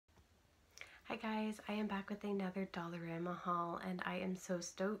Hi guys, I am back with another Dollarama haul and I am so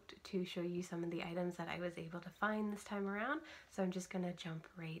stoked to show you some of the items that I was able to find this time around. So I'm just going to jump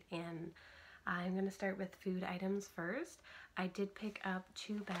right in. I'm going to start with food items first. I did pick up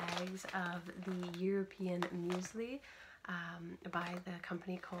 2 bags of the European muesli by the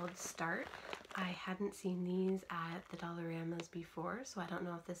company called Start. I hadn't seen these at the Dollaramas before, so I don't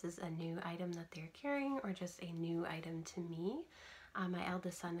know if this is a new item that they're carrying or just a new item to me. My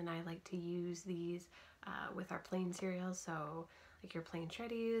eldest son and I like to use these with our plain cereals, so like your plain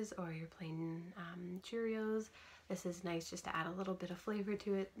Shreddies or your plain Cheerios. This is nice just to add a little bit of flavor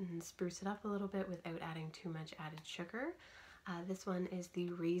to it and spruce it up a little bit without adding too much added sugar. This one is the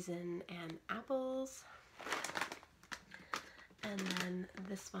raisin and apples. And then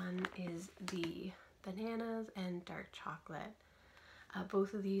this one is the bananas and dark chocolate.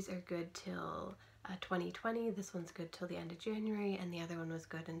 Both of these are good till 2020. This one's good till the end of January and the other one was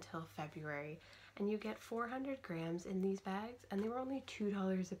good until February. And you get 400 grams in these bags and they were only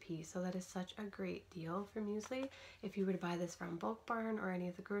 $2 a piece, so that is such a great deal for muesli. If you were to buy this from Bulk Barn or any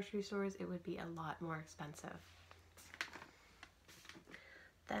of the grocery stores, it would be a lot more expensive.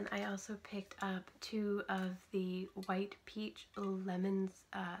 Then I also picked up 2 of the white peach lemons,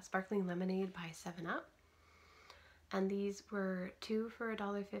 sparkling lemonade by 7-Up. And these were 2 for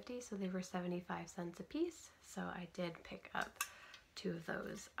 $1.50, so they were 75 cents a piece. So I did pick up 2 of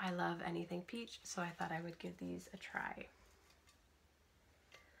those. I love anything peach, so I thought I would give these a try.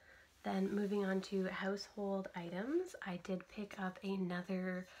 Then moving on to household items, I did pick up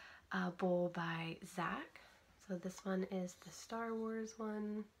another bowl by Zach. So this one is the Star Wars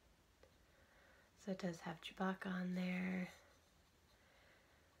one. So it does have Chewbacca on there.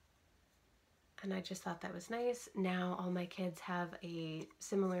 And I just thought that was nice. Now all my kids have a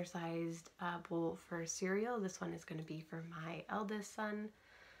similar sized bowl for cereal. This one is going to be for my eldest son.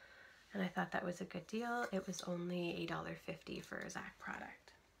 And I thought that was a good deal. It was only $1.50 for a Zach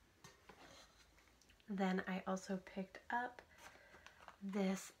product. Then I also picked up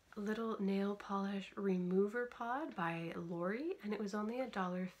this little nail polish remover pod by Lori, and it was only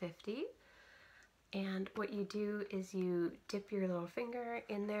 $1.50. And what you do is you dip your little finger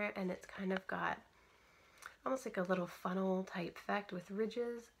in there and it's kind of got almost like a little funnel type effect with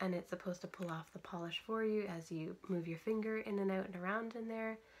ridges, and it's supposed to pull off the polish for you as you move your finger in and out and around in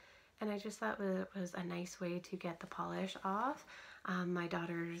there. And I just thought it was a nice way to get the polish off. My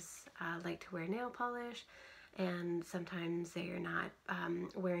daughters like to wear nail polish, and sometimes they are not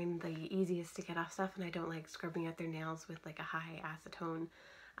wearing the easiest to get off stuff, and I don't like scrubbing at their nails with like a high acetone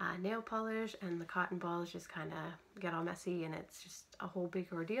nail polish, and the cotton balls just kind of get all messy and it's just a whole big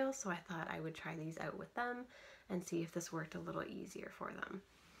ordeal. So I thought I would try these out with them and see if this worked a little easier for them.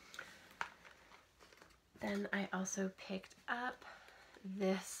 Then I also picked up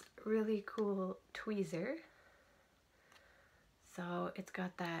this really cool tweezer. So it's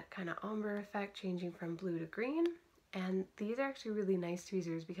got that kind of ombre effect changing from blue to green, and these are actually really nice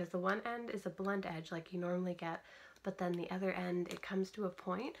tweezers because the one end is a blunt edge like you normally get, but then the other end it comes to a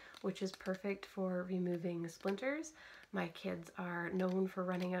point, which is perfect for removing splinters. My kids are known for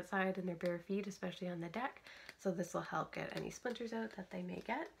running outside in their bare feet, especially on the deck, so this will help get any splinters out that they may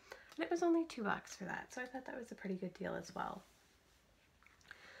get. And it was only $2 for that, so I thought that was a pretty good deal as well.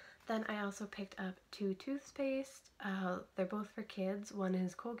 Then I also picked up 2 toothpaste. They're both for kids. One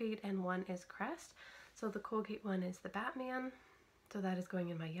is Colgate and one is Crest. So the Colgate one is the Batman, so that is going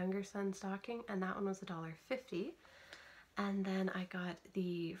in my younger son's stocking, and that one was $1.50. And then I got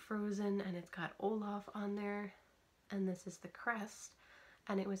the Frozen, and it's got Olaf on there, and this is the Crest,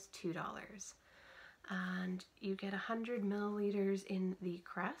 and it was $2. And you get 100 milliliters in the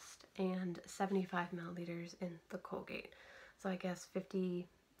Crest and 75 milliliters in the Colgate. So I guess 50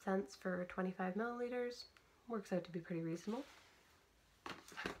 cents for 25 milliliters works out to be pretty reasonable.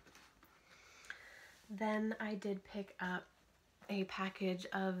 Then I did pick up a package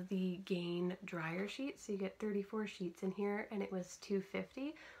of the Gain dryer sheets. So you get 34 sheets in here, and it was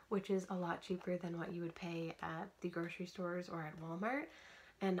 $2.50, which is a lot cheaper than what you would pay at the grocery stores or at Walmart.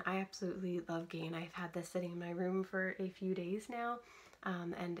 And I absolutely love Gain. I've had this sitting in my room for a few days now,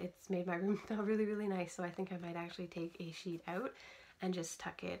 and it's made my room smell really, really nice. So I think I might actually take a sheet out and just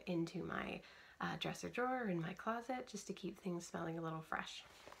tuck it into my dresser drawer in my closet just to keep things smelling a little fresh.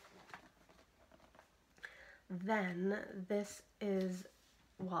 Then this is,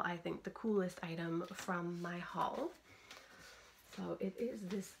 well, I think the coolest item from my haul. So it is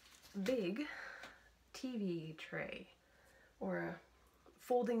this big TV tray, or a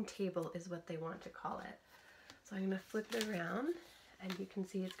folding table is what they want to call it. So I'm going to flip it around, and you can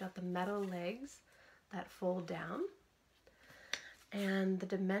see it's got the metal legs that fold down. And the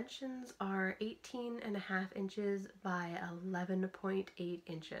dimensions are 18.5 inches by 11.8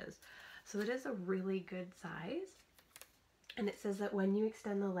 inches. So it is a really good size. And it says that when you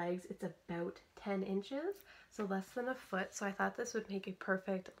extend the legs, it's about 10 inches, so less than a foot. So I thought this would make a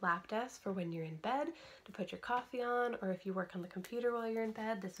perfect lap desk for when you're in bed to put your coffee on, or if you work on the computer while you're in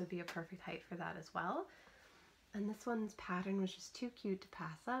bed, this would be a perfect height for that as well. And this one's pattern was just too cute to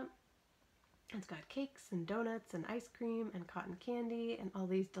pass up. It's got cakes and donuts and ice cream and cotton candy and all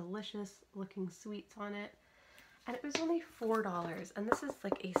these delicious looking sweets on it. And it was only $4. And this is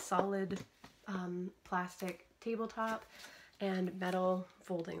like a solid plastic tabletop and metal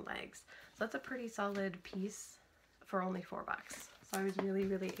folding legs. So that's a pretty solid piece for only $4. So I was really,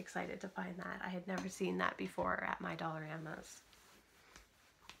 really excited to find that. I had never seen that before at my Dollaramas.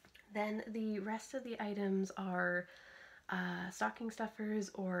 Then the rest of the items are stocking stuffers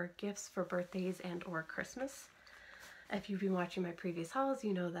or gifts for birthdays and or Christmas. If you've been watching my previous hauls,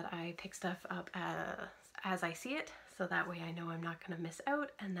 you know that I pick stuff up as I see it, so that way I know I'm not going to miss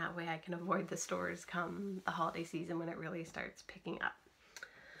out, and that way I can avoid the stores come the holiday season when it really starts picking up.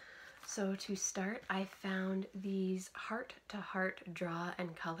 So to start, I found these heart to heart draw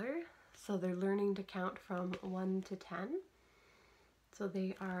and color. So they're learning to count from 1 to 10. So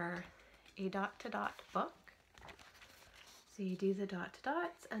they are a dot to dot book. So you do the dot to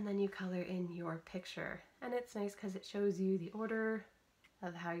dots and then you color in your picture. And it's nice because it shows you the order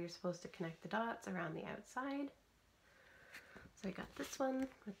of how you're supposed to connect the dots around the outside. So I got this one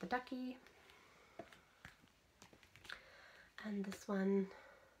with the ducky. And this one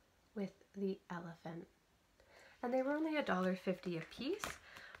with the elephant. And they were only $1.50 a piece,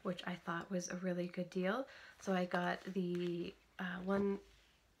 which I thought was a really good deal. So I got the one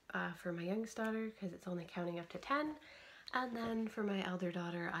for my youngest daughter because it's only counting up to 10. And then for my elder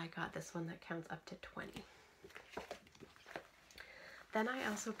daughter, I got this one that counts up to 20. Then I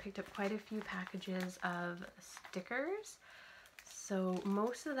also picked up quite a few packages of stickers. So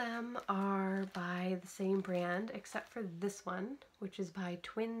most of them are by the same brand, except for this one, which is by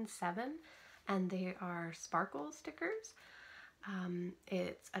Twin 7, and they are sparkle stickers.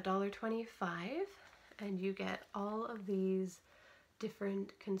 It's $1.25, and you get all of these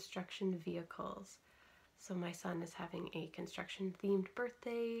different construction vehicles. So my son is having a construction themed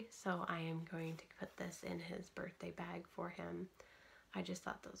birthday, so I am going to put this in his birthday bag for him. I just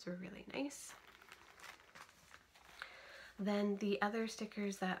thought those were really nice. Then the other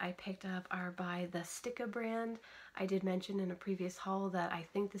stickers that I picked up are by the Sticka brand. I did mention in a previous haul that I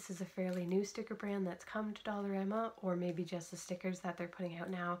think this is a fairly new sticker brand that's come to Dollarama, or maybe just the stickers that they're putting out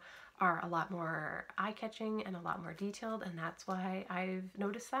now are a lot more eye-catching and a lot more detailed, and that's why I've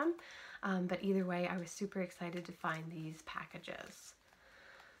noticed them. But either way, I was super excited to find these packages.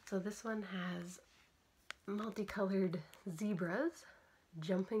 So this one has multicolored zebras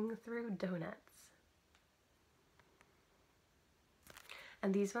jumping through donuts.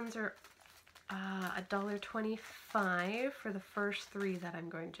 And these ones are $1.25 for the first 3 that I'm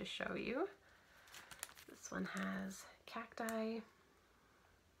going to show you. This one has cacti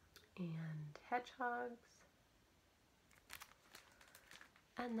and hedgehogs.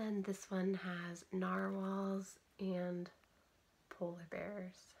 And then this one has narwhals and polar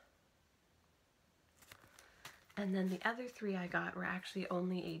bears. And then the other 3 I got were actually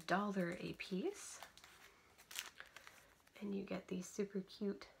only $1 a piece. And you get these super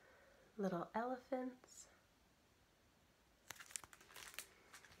cute little elephants.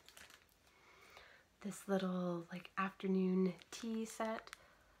 This little like afternoon tea set.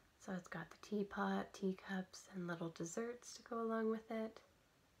 So it's got the teapot, teacups, and little desserts to go along with it.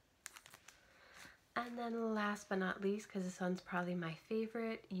 And then last but not least, because this one's probably my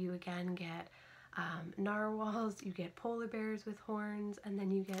favorite, you again get narwhals, you get polar bears with horns, and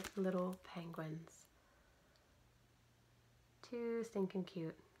then you get little penguins. Too stinking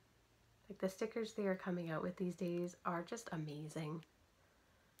cute. Like the stickers they are coming out with these days are just amazing.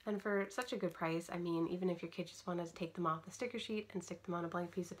 And for such a good price, I mean, even if your kid just wanted to take them off the sticker sheet and stick them on a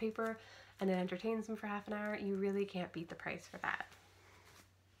blank piece of paper and it entertains them for half an hour, you really can't beat the price for that.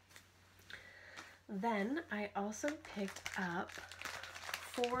 Then I also picked up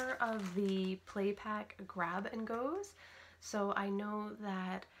 4 of the Play Pack grab and goes. So I know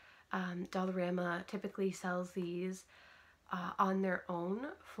that Dollarama typically sells these on their own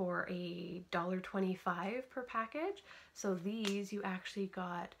for $1.25 per package. So these you actually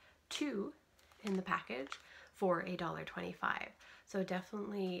got 2 in the package for $1.25. So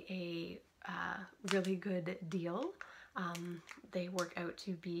definitely a really good deal. They work out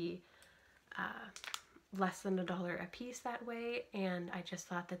to be less than $1 a piece that way, and I just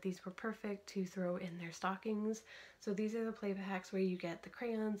thought that these were perfect to throw in their stockings. So these are the play packs where you get the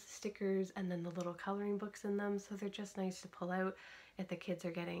crayons, stickers, and then the little coloring books in them, so they're just nice to pull out if the kids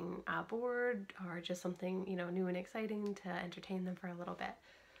are getting bored or just something, you know, new and exciting to entertain them for a little bit.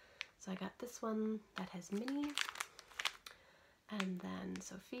 So I got this one that has Minnie, and then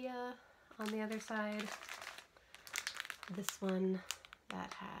Sophia on the other side. This one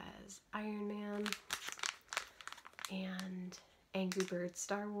that has Iron Man and Angry Birds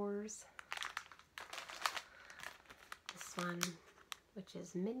Star Wars. This one, which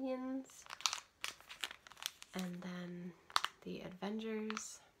is Minions, and then the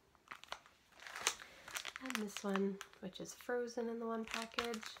Avengers, and this one, which is Frozen in the one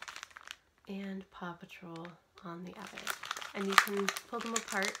package, and Paw Patrol on the other. And you can pull them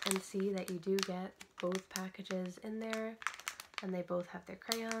apart and see that you do get both packages in there, and they both have their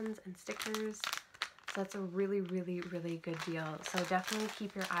crayons and stickers. So that's a really, really, really good deal. So definitely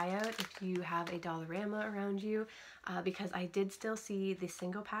keep your eye out if you have a Dollarama around you, because I did still see the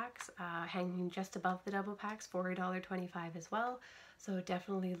single packs hanging just above the double packs for $1.25 as well. So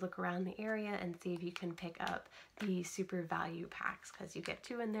definitely look around the area and see if you can pick up the super value packs, because you get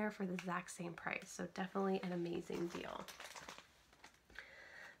 2 in there for the exact same price. So definitely an amazing deal.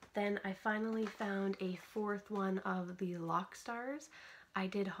 Then I finally found a 4th one of the Lock Stars. I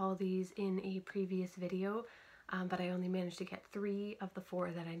did haul these in a previous video, but I only managed to get 3 of the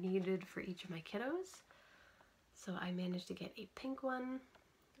 4 that I needed for each of my kiddos. So I managed to get a pink one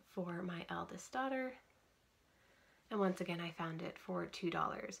for my eldest daughter, and once again I found it for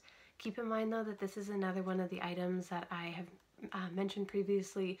 $2. Keep in mind though that this is another one of the items that I have mentioned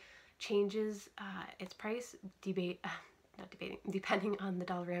previously changes its price depending on the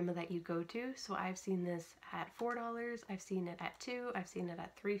Dollarama that you go to. So I've seen this at $4, I've seen it at $2, I've seen it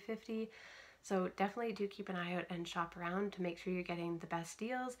at $3.50. So definitely do keep an eye out and shop around to make sure you're getting the best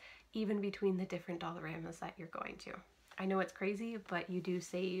deals, even between the different Dollaramas that you're going to. I know it's crazy, but you do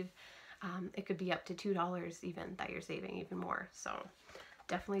save. It could be up to $2 even that you're saving even more. So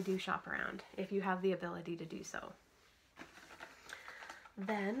definitely do shop around if you have the ability to do so.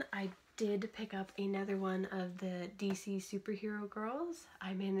 Then I did pick up another one of the DC superhero girls.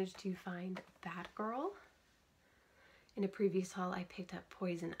 I managed to find Batgirl. In a previous haul, I picked up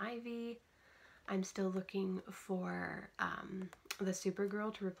Poison Ivy. I'm still looking for the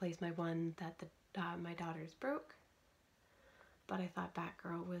Supergirl to replace my one that my daughter's broke. But I thought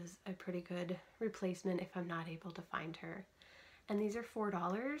Batgirl was a pretty good replacement if I'm not able to find her. And these are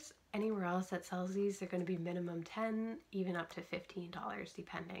 $4. Anywhere else that sells these, they're going to be minimum $10, even up to $15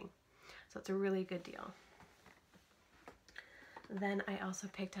 depending. So it's a really good deal. Then I also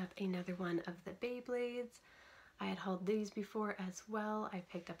picked up another one of the Beyblades. I had hauled these before as well. I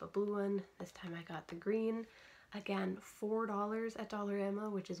picked up a blue one. This time I got the green. Again, $4 at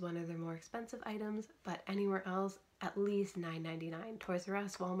Dollarama, which is one of their more expensive items, but anywhere else, at least $9.99. Toys R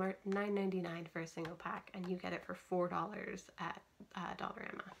Us, Walmart, $9.99 for a single pack, and you get it for $4 at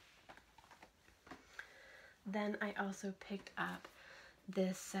Dollarama. Then I also picked up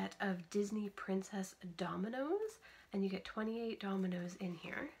this set of Disney Princess dominoes, and you get 28 dominoes in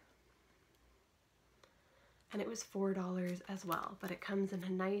here. And it was $4 as well, but it comes in a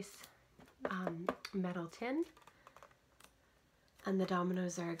nice metal tin, and the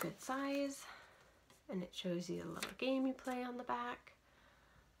dominoes are a good size, and it shows you a little game you play on the back.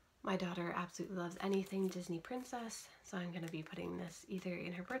 My daughter absolutely loves anything Disney Princess, so I'm going to be putting this either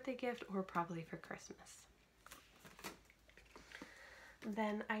in her birthday gift or probably for Christmas.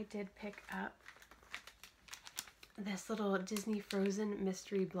 Then I did pick up this little Disney Frozen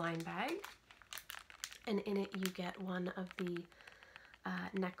mystery blind bag, and in it you get one of the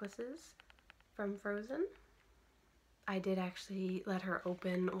necklaces from Frozen. I did actually let her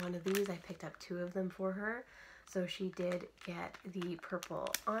open one of these. I picked up 2 of them for her. So she did get the purple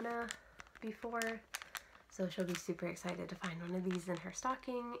Anna before. So she'll be super excited to find one of these in her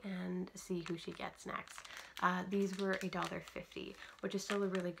stocking and see who she gets next. These were $1.50, which is still a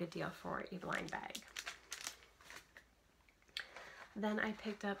really good deal for a blind bag. Then I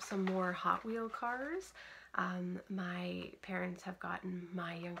picked up some more Hot Wheel cars. My parents have gotten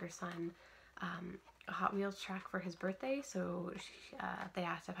my younger son a Hot Wheels track for his birthday, so they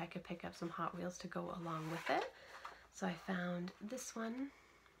asked if I could pick up some Hot Wheels to go along with it. So I found this one.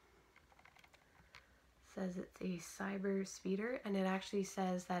 It says it's a Cyber Speeder, and it actually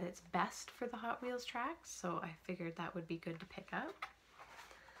says that it's best for the Hot Wheels tracks, so I figured that would be good to pick up.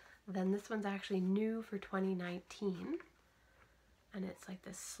 Then this one's actually new for 2019, and it's like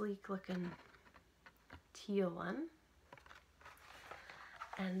this sleek looking teal one.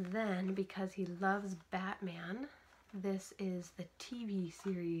 And then, because he loves Batman, this is the TV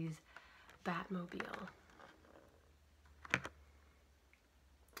series Batmobile.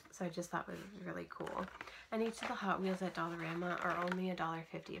 So I just thought it was really cool. And each of the Hot Wheels at Dollarama are only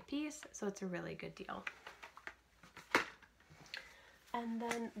 $1.50 a piece, so it's a really good deal. And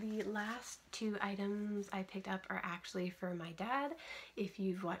then the last two items I picked up are actually for my dad. If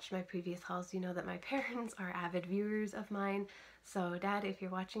you've watched my previous hauls, you know that my parents are avid viewers of mine. So Dad, if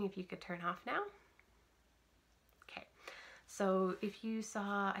you're watching, if you could turn off now. Okay. So if you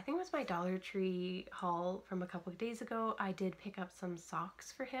saw, I think it was my Dollar Tree haul from a couple of days ago, I did pick up some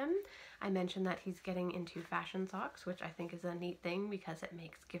socks for him. I mentioned that he's getting into fashion socks, which I think is a neat thing because it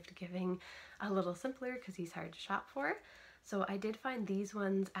makes gift giving a little simpler because he's hard to shop for. So I did find these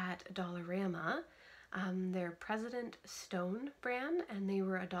ones at Dollarama. They're President Stone brand, and they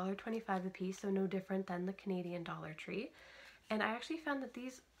were $1.25 a piece, so no different than the Canadian Dollar Tree. And I actually found that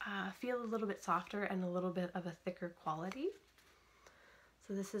these feel a little bit softer and a little bit of a thicker quality.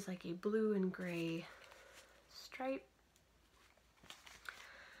 So this is like a blue and gray stripe,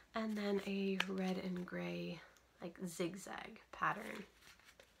 and then a red and gray like zigzag pattern.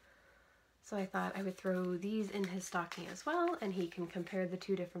 So I thought I would throw these in his stocking as well, and he can compare the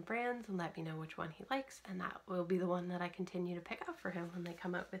two different brands and let me know which one he likes, and that will be the one that I continue to pick up for him when they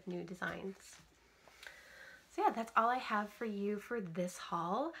come out with new designs. So yeah, that's all I have for you for this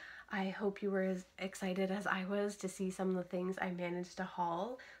haul. I hope you were as excited as I was to see some of the things I managed to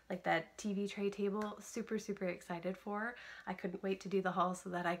haul, like that TV tray table, super excited for. I couldn't wait to do the haul so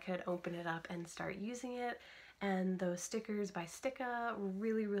that I could open it up and start using it. And those stickers by Sticka,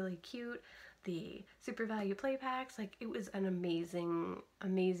 really cute. The Super Value play packs, like it was an amazing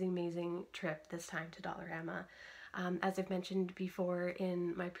trip this time to Dollarama. As I've mentioned before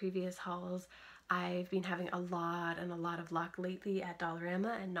in my previous hauls, I've been having a lot of luck lately at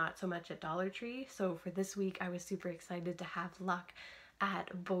Dollarama and not so much at Dollar Tree. So for this week, I was super excited to have luck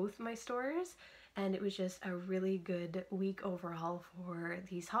at both my stores, and it was just a really good week overall for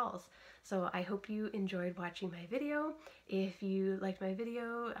these hauls. So I hope you enjoyed watching my video. If you liked my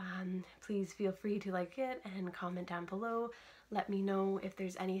video, please feel free to like it and comment down below. Let me know if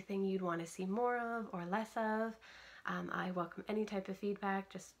there's anything you'd want to see more of or less of. I welcome any type of feedback,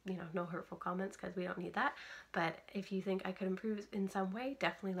 just, you know, no hurtful comments because we don't need that. But if you think I could improve in some way,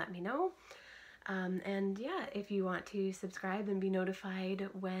 definitely let me know. And yeah, if you want to subscribe and be notified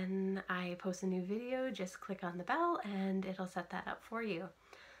when I post a new video, just click on the bell and it'll set that up for you.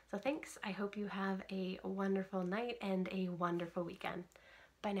 So thanks. I hope you have a wonderful night and a wonderful weekend.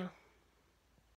 Bye now.